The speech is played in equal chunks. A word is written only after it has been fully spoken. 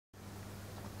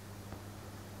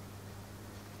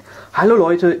Hallo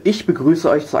Leute, ich begrüße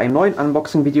euch zu einem neuen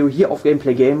Unboxing-Video hier auf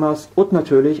Gameplay Gamers und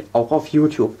natürlich auch auf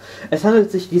YouTube. Es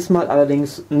handelt sich diesmal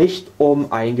allerdings nicht um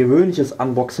ein gewöhnliches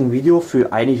Unboxing-Video,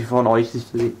 für einige von euch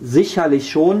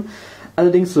sicherlich schon.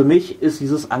 Allerdings für mich ist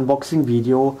dieses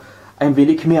Unboxing-Video ein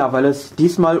wenig mehr, weil es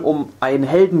diesmal um einen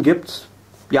Helden gibt,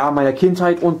 ja, meiner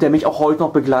Kindheit und der mich auch heute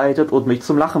noch begleitet und mich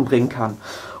zum Lachen bringen kann.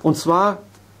 Und zwar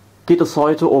geht es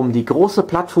heute um die große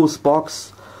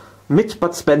Plattfuß-Box mit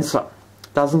Bud Spencer.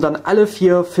 Da sind dann alle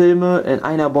 4 Filme in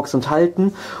einer Box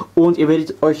enthalten und ihr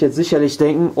werdet euch jetzt sicherlich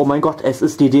denken, oh mein Gott, es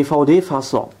ist die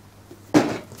DVD-Fassung.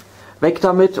 Weg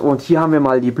damit, und hier haben wir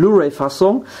mal die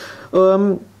Blu-ray-Fassung.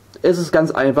 Es ist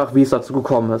ganz einfach, wie es dazu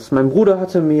gekommen ist. Mein Bruder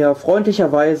hatte mir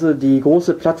freundlicherweise die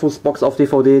große Plattfuß-Box auf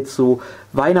DVD zu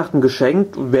Weihnachten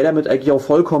geschenkt und wäre damit eigentlich auch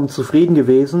vollkommen zufrieden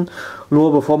gewesen.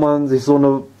 Nur bevor man sich so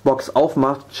eine Box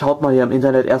aufmacht, schaut man ja im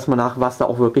Internet erstmal nach, was da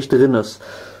auch wirklich drin ist.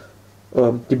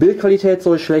 Die Bildqualität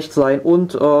soll schlecht sein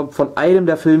und von einem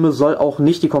der Filme soll auch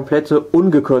nicht die komplette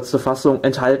ungekürzte Fassung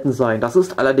enthalten sein. Das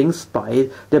ist allerdings bei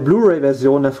der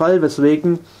Blu-ray-Version der Fall,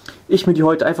 weswegen ich mir die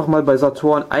heute einfach mal bei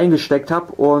Saturn eingesteckt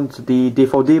habe und die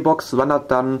DVD-Box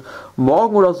wandert dann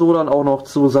morgen oder so dann auch noch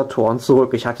zu Saturn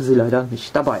zurück. Ich hatte sie leider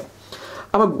nicht dabei.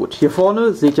 Aber gut, hier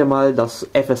vorne seht ihr mal das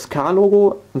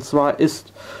FSK-Logo, und zwar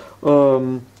ist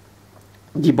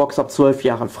die Box ab 12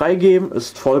 Jahren freigeben,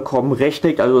 ist vollkommen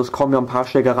richtig, also es kommen ja ein paar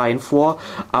Schlägereien vor,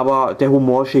 aber der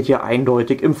Humor steht hier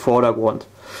eindeutig im Vordergrund.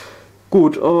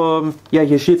 Gut, ja,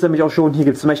 hier steht es nämlich auch schon, hier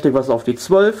gibt es mächtig was auf die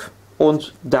 12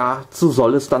 und dazu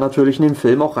soll es dann natürlich in dem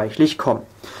Film auch reichlich kommen.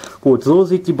 Gut, so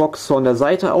sieht die Box von der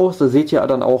Seite aus, da seht ihr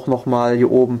dann auch nochmal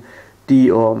hier oben die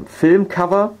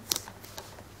Filmcover,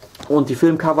 und die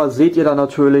Filmcover seht ihr dann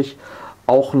natürlich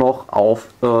auch noch auf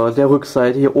der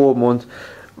Rückseite hier oben. Und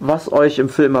was euch im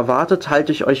Film erwartet,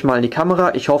 halte ich euch mal in die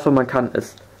Kamera. Ich hoffe, man kann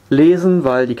es lesen,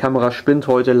 weil die Kamera spinnt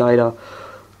heute leider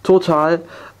total.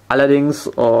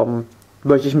 Allerdings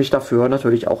möchte ich mich dafür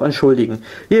natürlich auch entschuldigen.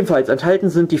 Jedenfalls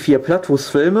enthalten sind die 4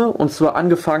 Plattfuß-Filme, und zwar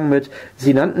angefangen mit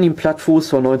Sie nannten ihn Plattfuß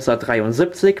von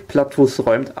 1973, Plattfuß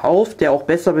räumt auf, der auch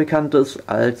besser bekannt ist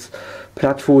als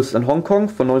Plattfuß in Hongkong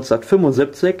von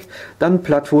 1975, dann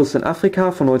Plattfuß in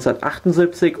Afrika von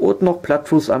 1978 und noch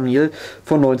Plattfuß am Nil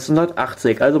von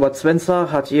 1980. Also Bud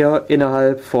Spencer hat hier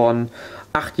innerhalb von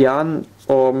 8 Jahren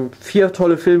 4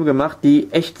 tolle Filme gemacht, die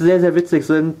echt sehr, sehr witzig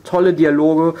sind, tolle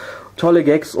Dialoge, tolle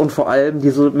Gags und vor allem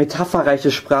diese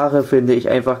metapherreiche Sprache finde ich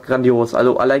einfach grandios.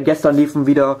 Also allein gestern liefen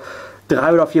wieder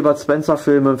 3 oder 4 Bud Spencer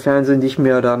Filme im Fernsehen, die ich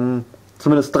mir dann,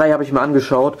 zumindest 3 habe ich mir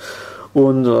angeschaut,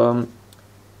 und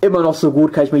immer noch so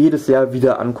gut, kann ich mir jedes Jahr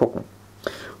wieder angucken.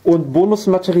 Und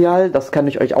Bonusmaterial, das kann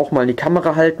ich euch auch mal in die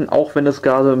Kamera halten, auch wenn es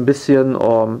gerade ein bisschen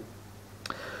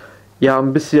ja,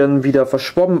 ein bisschen wieder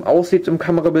verschwommen aussieht im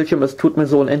Kamerabildschirm. Es tut mir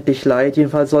so unendlich leid.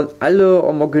 Jedenfalls sollen alle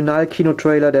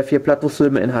Original-Kinotrailer der 4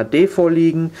 Plattfuß-Filme in HD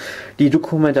vorliegen. Die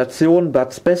Dokumentation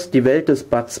Bud's Best, die Welt des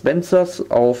Bud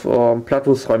Spencers auf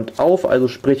Plattfuß räumt auf, also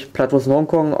sprich Plattfuß in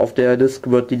Hongkong. Auf der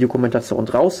Disc wird die Dokumentation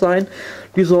draus sein.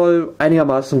 Die soll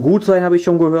einigermaßen gut sein, habe ich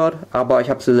schon gehört, aber ich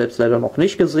habe sie selbst leider noch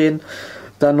nicht gesehen.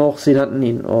 Dann noch, sie nannten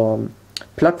ihn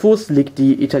Plattfuß, liegt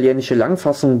die italienische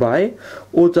Langfassung bei,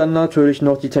 und dann natürlich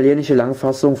noch die italienische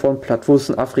Langfassung von Plattfuß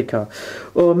in Afrika.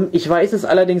 Ich weiß es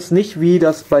allerdings nicht, wie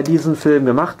das bei diesem Film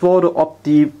gemacht wurde, ob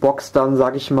die Box dann,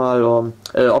 sag ich mal,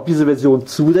 ob diese Version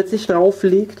zusätzlich drauf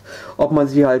liegt, ob man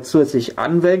sie halt zusätzlich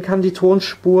anwählen kann, die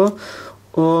Tonspur,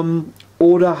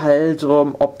 oder halt,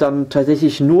 ob dann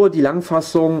tatsächlich nur die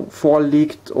Langfassung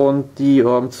vorliegt und die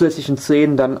zusätzlichen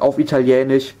Szenen dann auf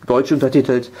Italienisch, deutsch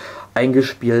untertitelt,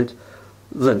 eingespielt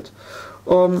sind.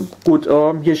 Gut,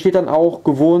 hier steht dann auch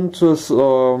gewohnt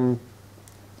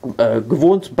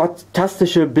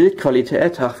fantastische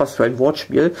Bildqualität. Ach, was für ein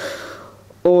Wortspiel.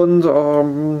 Und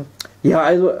ja,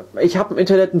 also ich habe im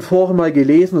Internet ein Forum mal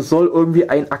gelesen, es soll irgendwie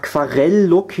ein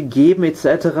Aquarell-Look geben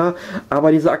etc.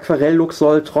 Aber dieser Aquarell-Look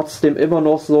soll trotzdem immer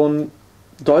noch so ein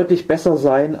deutlich besser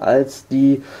sein als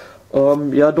die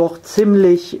ja doch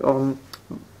ziemlich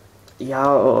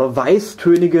ja,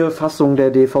 weißtönige Fassung der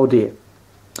DVD.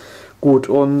 Gut,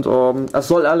 und es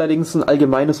soll allerdings ein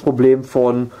allgemeines Problem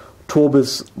von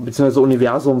Tobis bzw.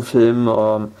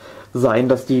 Universum-Filmen sein,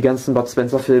 dass die ganzen Bud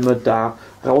Spencer-Filme da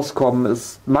rauskommen.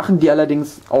 Es machen die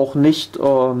allerdings auch nicht,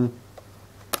 wie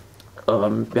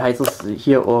heißt es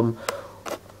hier,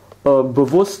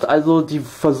 bewusst. Also die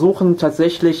versuchen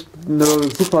tatsächlich eine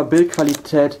super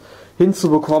Bildqualität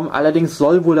hinzubekommen. Allerdings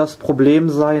soll wohl das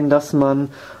Problem sein, dass man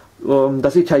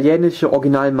das italienische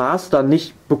Originalmaster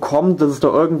nicht bekommt, dass es da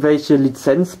irgendwelche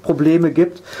Lizenzprobleme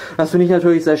gibt. Das finde ich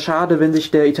natürlich sehr schade, wenn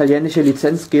sich der italienische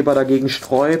Lizenzgeber dagegen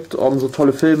sträubt, so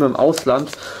tolle Filme im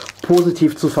Ausland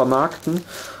positiv zu vermarkten.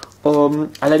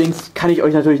 Allerdings kann ich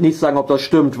euch natürlich nicht sagen, ob das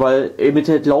stimmt, weil im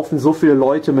Internet laufen so viele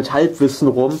Leute mit Halbwissen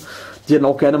rum, die dann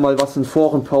auch gerne mal was in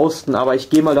Foren posten, aber ich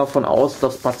gehe mal davon aus,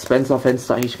 dass Bud Spencer-Fans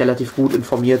da eigentlich relativ gut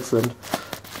informiert sind.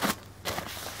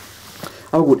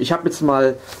 Aber gut, ich habe jetzt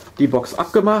mal die Box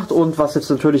abgemacht und was jetzt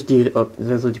natürlich die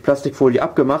Plastikfolie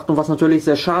abgemacht und was natürlich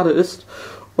sehr schade ist,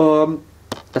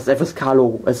 das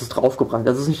FSK-Logo, es ist draufgebrannt.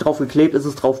 Es ist nicht drauf geklebt, es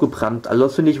ist drauf gebrannt. Also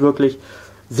das finde ich wirklich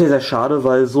sehr, sehr schade,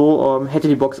 weil so hätte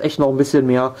die Box echt noch ein bisschen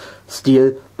mehr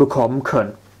Stil bekommen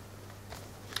können.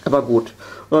 Aber gut,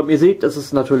 ihr seht, es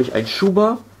ist natürlich ein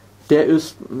Schuber. Der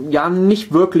ist ja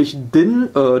nicht wirklich dünn,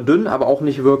 aber auch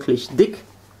nicht wirklich dick.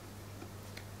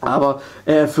 Aber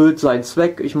er erfüllt seinen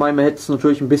Zweck. Ich meine, man hätte es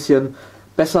natürlich ein bisschen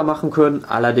besser machen können.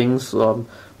 Allerdings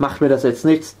macht mir das jetzt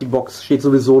nichts. Die Box steht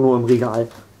sowieso nur im Regal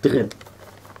drin.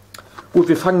 Gut,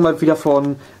 wir fangen mal wieder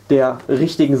von der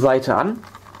richtigen Seite an.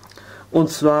 Und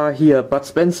zwar hier Bud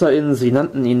Spencer in Sie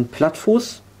nannten ihn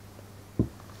Plattfuß.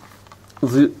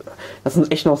 Das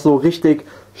sind echt noch so richtig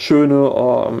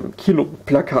schöne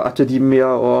Kinoplakate, die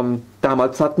wir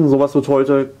damals hatten. Sowas wird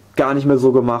heute gar nicht mehr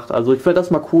so gemacht. Also ich finde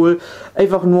das mal cool,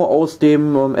 einfach nur aus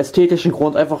dem ästhetischen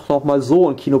Grund einfach nochmal so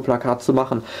ein Kinoplakat zu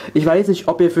machen. Ich weiß nicht,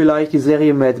 ob ihr vielleicht die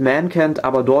Serie Mad Men kennt,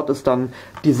 aber dort ist dann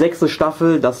die 6.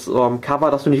 Staffel, das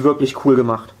Cover, das finde ich wirklich cool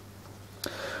gemacht.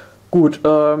 Gut,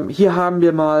 hier haben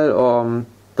wir mal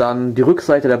dann die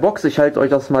Rückseite der Box. Ich halte euch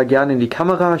das mal gerne in die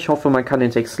Kamera. Ich hoffe, man kann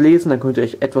den Text lesen, dann könnt ihr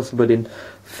euch etwas über den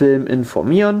Film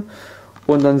informieren.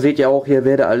 Und dann seht ihr auch hier,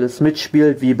 wer da alles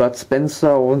mitspielt, wie Bud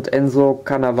Spencer und Enzo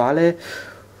Cannavale.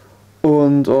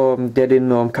 Und der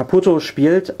den Caputo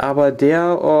spielt. Aber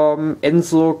der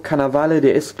Enzo Cannavale,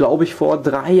 der ist, glaube ich, vor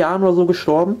 3 Jahren oder so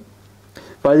gestorben.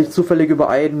 Weil ich zufällig über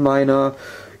einen meiner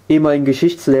ehemaligen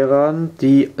Geschichtslehrern,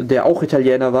 der auch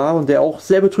Italiener war und der auch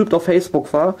sehr betrübt auf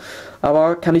Facebook war.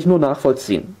 Aber kann ich nur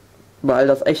nachvollziehen. Weil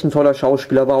das echt ein toller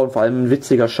Schauspieler war und vor allem ein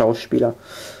witziger Schauspieler.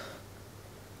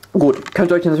 Gut,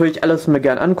 könnt ihr euch natürlich alles mal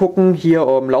gern angucken. Hier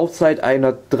Laufzeit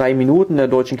 103 Minuten in der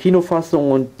deutschen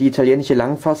Kinofassung und die italienische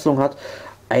Langfassung hat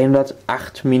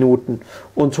 108 Minuten.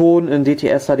 Und Ton in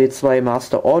DTS HD2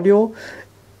 Master Audio.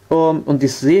 Und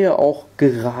ich sehe auch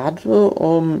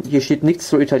gerade, hier steht nichts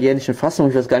zur italienischen Fassung.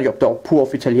 Ich weiß gar nicht, ob da auch pur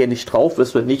auf Italienisch drauf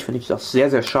ist. Wenn nicht, finde ich das sehr,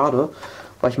 sehr schade.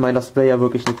 Weil ich meine, das wäre ja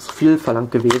wirklich nicht zu viel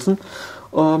verlangt gewesen.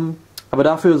 Aber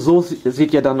dafür, so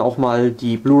seht ihr dann auch mal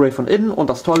die Blu-ray von innen. Und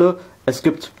das Tolle, es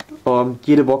gibt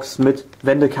jede Box mit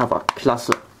Wendecover.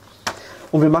 Klasse.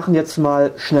 Und wir machen jetzt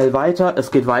mal schnell weiter.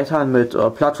 Es geht weiter mit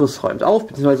Plattfuß räumt auf,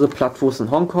 beziehungsweise Plattfuß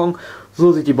in Hongkong.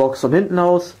 So sieht die Box von hinten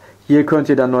aus. Hier könnt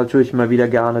ihr dann natürlich mal wieder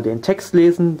gerne den Text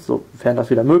lesen, sofern das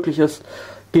wieder möglich ist.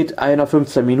 Geht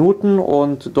 15 Minuten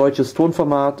und deutsches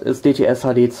Tonformat ist DTS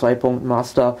HD 2.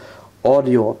 Master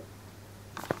Audio.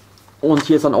 Und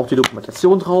hier ist dann auch die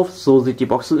Dokumentation drauf. So sieht die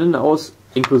Box innen aus,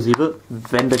 inklusive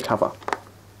Wendecover.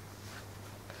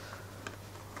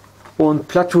 Und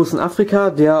Plattfuß in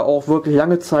Afrika, der auch wirklich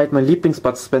lange Zeit mein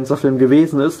Lieblings-Bud Spencer-Film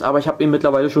gewesen ist, aber ich habe ihn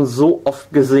mittlerweile schon so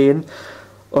oft gesehen,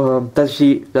 dass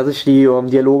ich die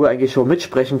Dialoge eigentlich schon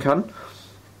mitsprechen kann.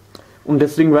 Und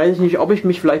deswegen weiß ich nicht, ob ich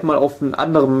mich vielleicht mal auf einen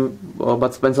anderen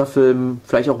Bud Spencer-Film,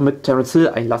 vielleicht auch mit Terence Hill,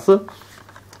 einlasse,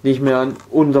 den ich mir dann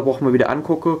ununterbrochen mal wieder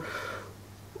angucke.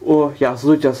 Ja,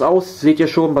 so sieht das aus. Seht ihr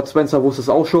schon, Bud Spencer wusste es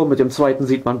auch schon, mit dem zweiten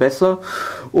sieht man besser.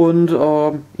 Und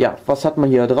ja, was hat man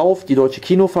hier drauf? Die deutsche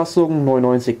Kinofassung,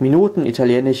 99 Minuten,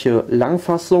 italienische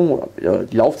Langfassung,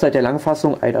 die Laufzeit der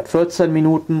Langfassung, 114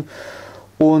 Minuten.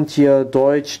 Und hier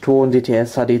Deutsch, Ton,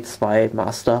 DTS HD 2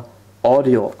 Master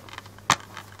Audio.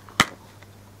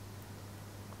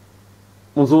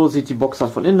 Und so sieht die Box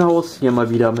dann von innen aus. Hier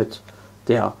mal wieder mit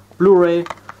der Blu-ray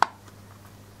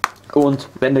und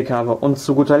Wendecover. Und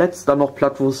zu guter Letzt dann noch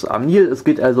Plattfuß am Nil. Es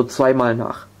geht also zweimal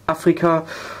nach Afrika.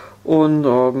 Und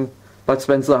Bud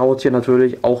Spencer haut hier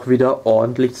natürlich auch wieder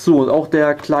ordentlich zu. Und auch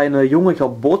der kleine Junge, ich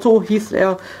glaube Boto hieß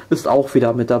er, ist auch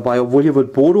wieder mit dabei. Obwohl hier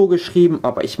wird Bodo geschrieben,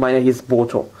 aber ich meine, er hieß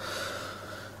Boto.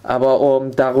 Aber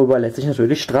darüber lässt sich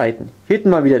natürlich streiten. Hinten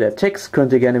mal wieder der Text,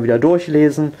 könnt ihr gerne wieder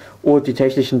durchlesen. Und die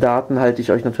technischen Daten halte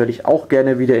ich euch natürlich auch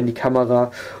gerne wieder in die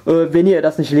Kamera. Wenn ihr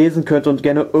das nicht lesen könnt und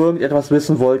gerne irgendetwas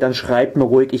wissen wollt, dann schreibt mir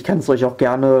ruhig. Ich kann es euch auch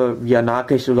gerne via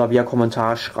Nachricht oder via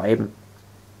Kommentar schreiben.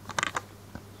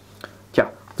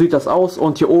 Tja, sieht das aus.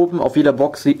 Und hier oben auf jeder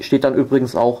Box steht dann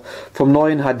übrigens auch vom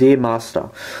neuen HD Master.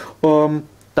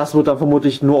 Das wird dann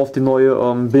vermutlich nur auf die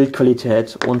neue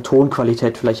Bildqualität und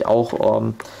Tonqualität vielleicht auch,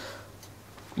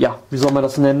 ja, wie soll man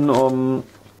das nennen,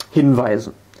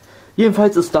 hinweisen.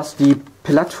 Jedenfalls ist das die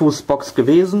Plattfuß-Box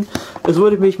gewesen. Es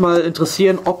würde mich mal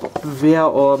interessieren, ob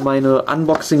wer meine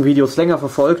Unboxing-Videos länger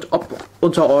verfolgt, ob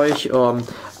unter euch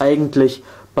eigentlich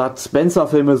Bud Spencer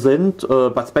Filme sind,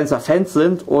 Bud Spencer Fans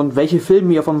sind und welche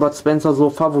Filme ihr von Bud Spencer so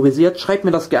favorisiert. Schreibt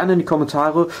mir das gerne in die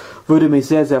Kommentare, würde mich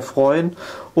sehr, sehr freuen.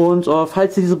 Und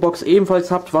falls ihr diese Box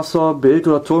ebenfalls habt, was zur Bild-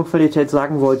 oder Tonqualität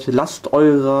sagen wollt, lasst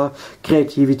eurer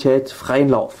Kreativität freien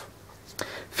Lauf.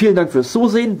 Vielen Dank fürs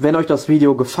Zusehen. Wenn euch das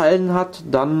Video gefallen hat,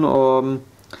 dann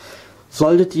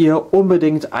solltet ihr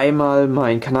unbedingt einmal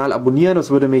meinen Kanal abonnieren. Das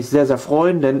würde mich sehr, sehr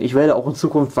freuen, denn ich werde auch in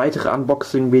Zukunft weitere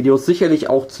Unboxing-Videos sicherlich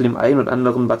auch zu dem einen oder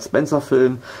anderen Bud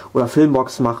Spencer-Film oder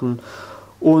Filmbox machen.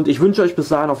 Und ich wünsche euch bis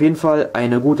dahin auf jeden Fall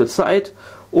eine gute Zeit.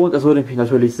 Und es würde mich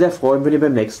natürlich sehr freuen, wenn ihr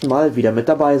beim nächsten Mal wieder mit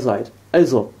dabei seid.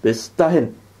 Also, bis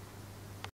dahin.